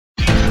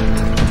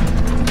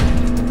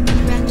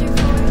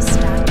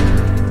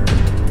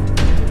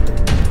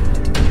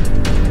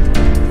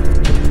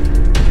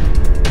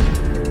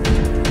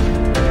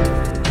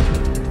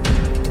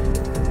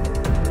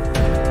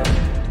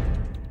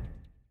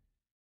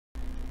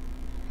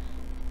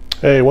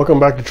Hey, welcome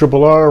back to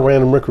Triple R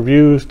Random Rick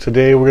Reviews.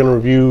 Today we're going to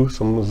review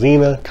some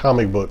Xena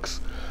comic books.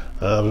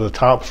 There's a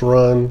Topps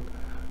run,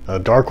 a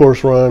Dark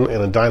Horse run,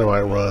 and a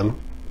Dynamite run.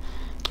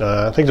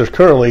 I think there's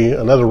currently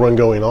another run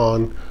going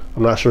on.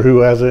 I'm not sure who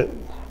has it.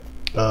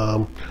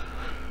 So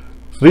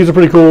these are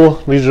pretty cool.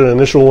 These are the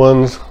initial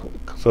ones.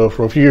 So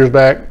from a few years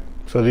back.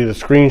 So they did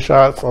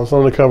screenshots on some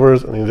of the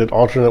covers, and they did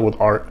alternate with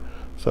art.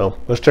 So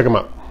let's check them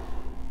out.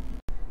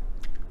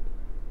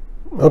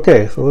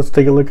 Okay, so let's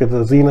take a look at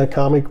the Xena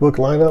comic book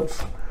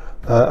lineups.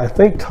 I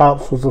think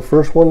Topps was the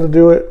first one to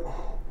do it.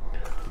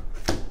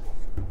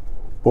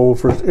 Bold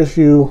first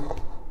issue,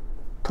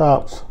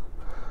 Topps,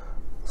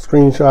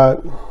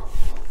 screenshot,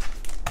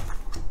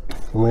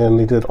 and then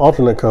they did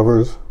alternate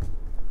covers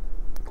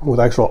with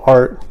actual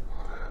art.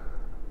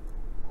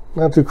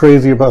 Not too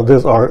crazy about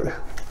this art.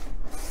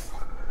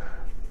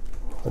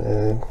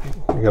 And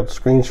you got the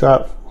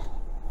screenshot,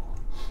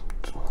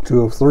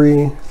 2 of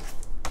 3.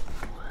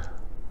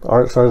 The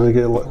art started to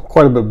get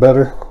quite a bit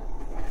better.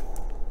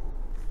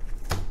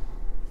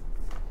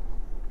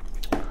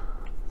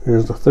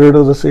 Here's the third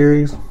of the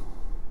series.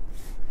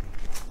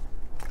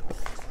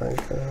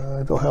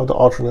 I don't have the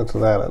alternate to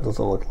that, it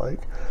doesn't look like.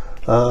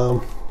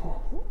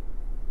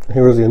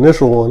 Here's the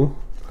initial one.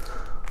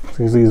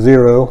 So you see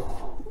 0.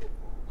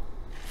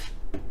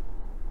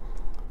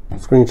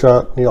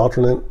 Screenshot, the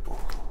alternate.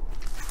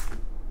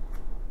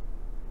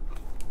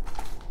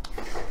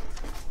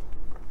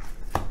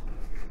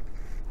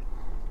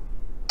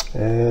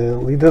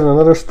 And we did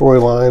another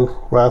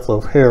storyline, Wrath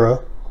of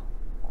Hera.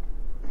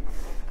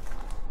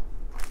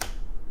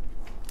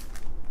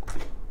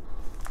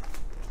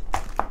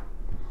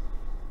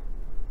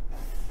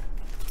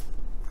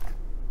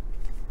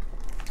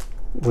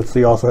 Which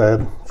they also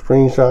had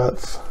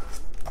screenshots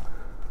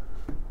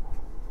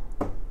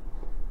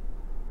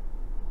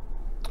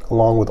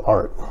along with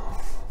art.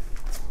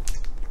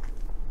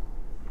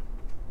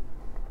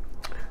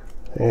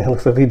 And it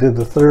looks like he did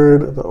the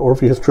third, the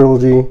Orpheus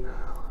trilogy.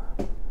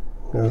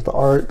 There's the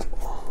art.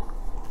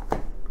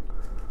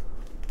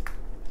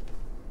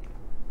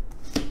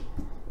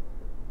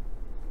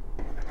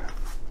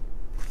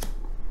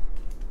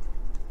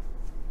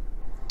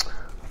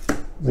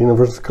 Xena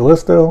versus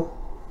Callisto.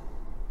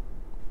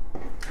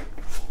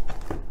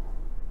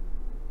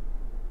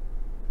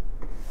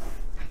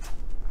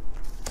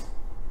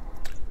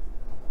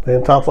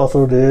 Then Topps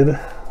also did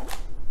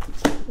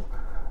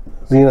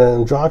Xena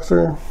and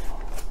Joxer.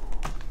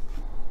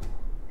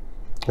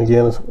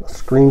 Again, a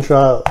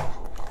screenshot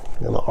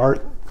and the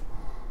art.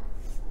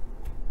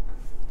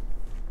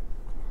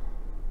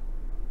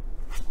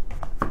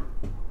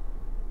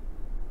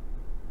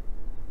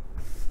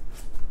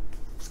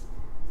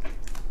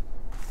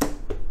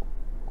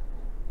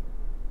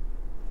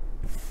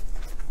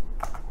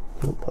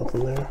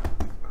 Nothing there.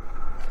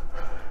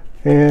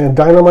 And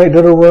Dynamite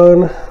did a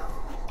run.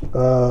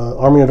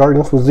 Army of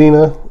Darkness with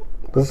Xena.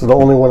 This is the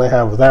only one I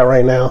have of that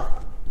right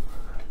now.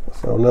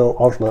 So no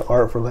alternate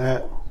art for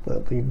that.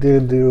 But they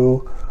did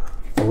do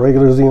a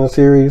regular Xena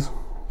series,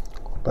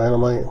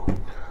 Dynamite.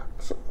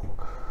 So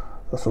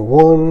that's a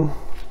 1,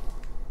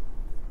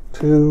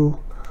 2,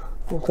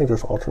 I don't think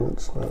there's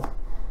alternates, no.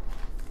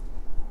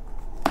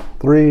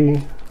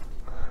 3,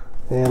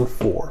 and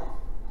 4.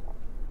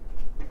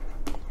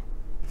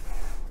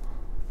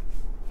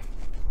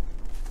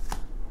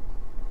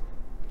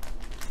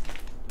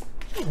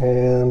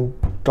 And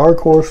Dark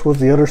Horse was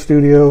the other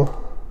studio.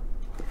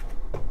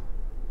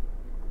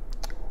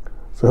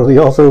 So he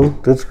also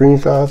did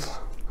screenshots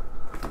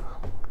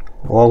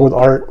along with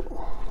art.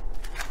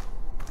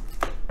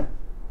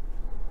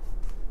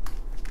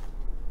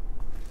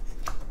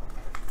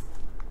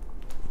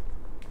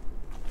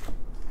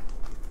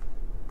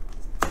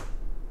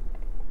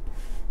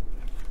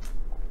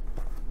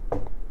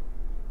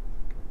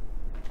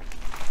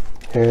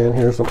 And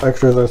here's some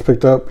extras I just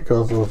picked up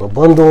because it was a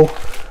bundle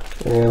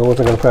and I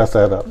wasn't going to pass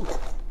that up.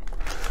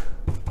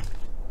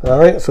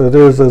 Alright, so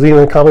there's the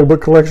Xena comic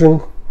book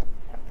collection.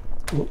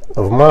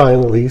 Of mine,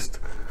 at least.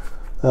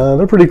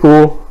 They're pretty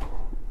cool.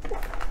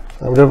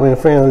 I'm definitely a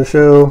fan of the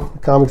show. The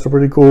comics are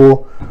pretty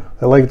cool.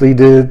 I like they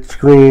did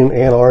screen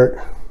and art.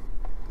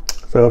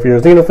 So if you're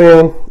a Xena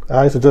fan,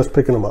 I suggest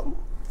picking them up.